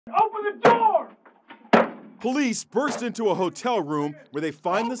Open the door! Police burst into a hotel room where they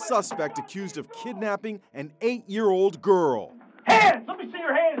find the suspect accused of kidnapping an 8-year-old girl. Hands! Let me see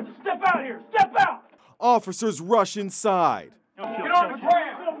your hands! Step out here! Step out! Officers rush inside. Get on the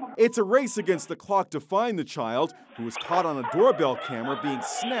ground! It's a race against the clock to find the child, who was caught on a doorbell camera being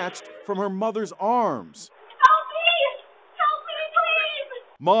snatched from her mother's arms. Help me! Help me, please!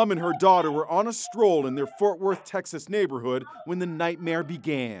 Mom and her daughter were on a stroll in their Fort Worth, Texas neighborhood when the nightmare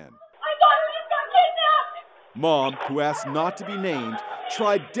began. My daughter just got kidnapped! Mom, who asked not to be named,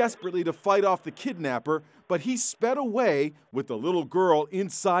 tried desperately to fight off the kidnapper, but he sped away with the little girl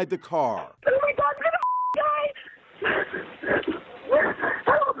inside the car. Oh my God, guy!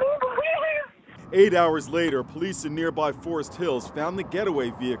 Help me, please! 8 hours later, police in nearby Forest Hills found the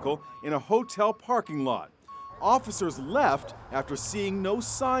getaway vehicle in a hotel parking lot. Officers left after seeing no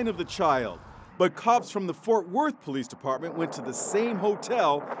sign of the child. But cops from the Fort Worth Police Department went to the same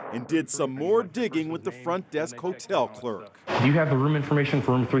hotel and did some more digging with the front desk hotel clerk. Do you have the room information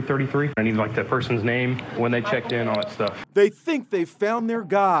for room 333? I need like the person's name, when they checked in, all that stuff. They think they found their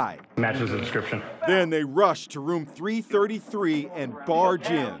guy. Matches the description. Then they rush to room 333 and barge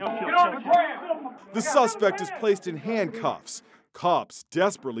in. Get on the ground! The suspect is placed in handcuffs. Cops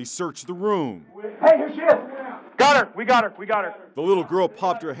desperately search the room. Hey, here she is! Got her! We got her! We got her! The little girl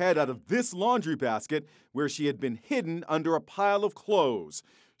popped her head out of this laundry basket where she had been hidden under a pile of clothes.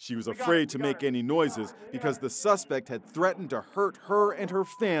 She was afraid to make any noises because the suspect had threatened to hurt her and her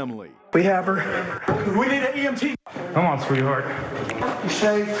family. We have her. We need an EMT! Come on, sweetheart. You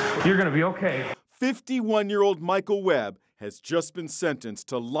safe? You're gonna be okay. 51-year-old Michael Webb has just been sentenced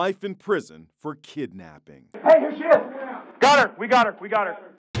to life in prison for kidnapping. Hey, here she is! Got her! We got her! We got her!